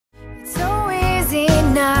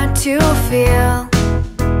to feel,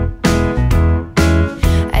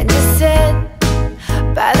 and just sit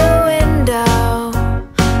by the window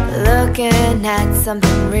looking at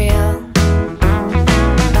something real.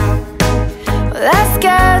 Well, I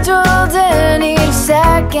scheduled in each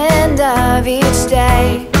second of each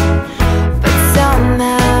day, but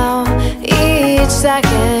somehow each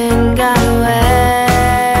second got away.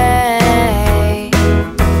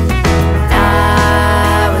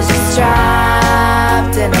 I was just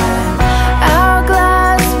trapped in an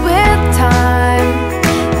hourglass with time,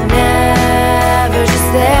 never just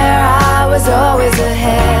there. I was always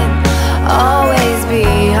ahead, always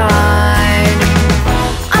behind.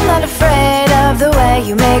 I'm not afraid of the way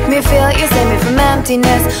you make me feel. You save me from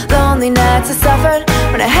emptiness, lonely nights I suffered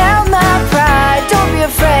when I held my pride. Don't be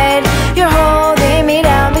afraid, you're holding me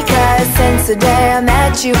down, because since the day I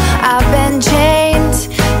met you, I've been chained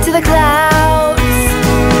to the clouds.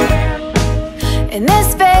 In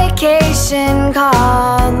this vacation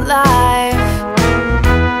called life,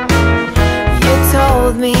 you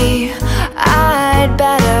told me I'd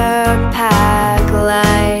better pack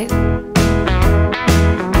light,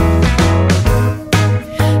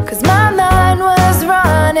 'cause my mind was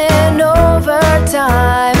running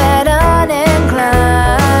overtime and uninclined.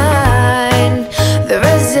 The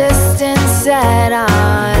resistance set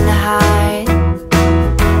on high.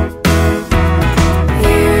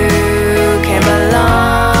 You came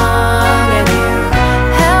along and you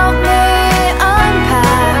helped me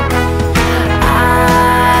unpack.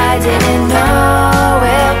 I didn't know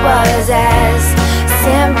it was as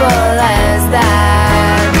simple as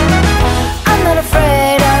that. I'm not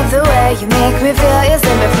afraid of the way you make me feel.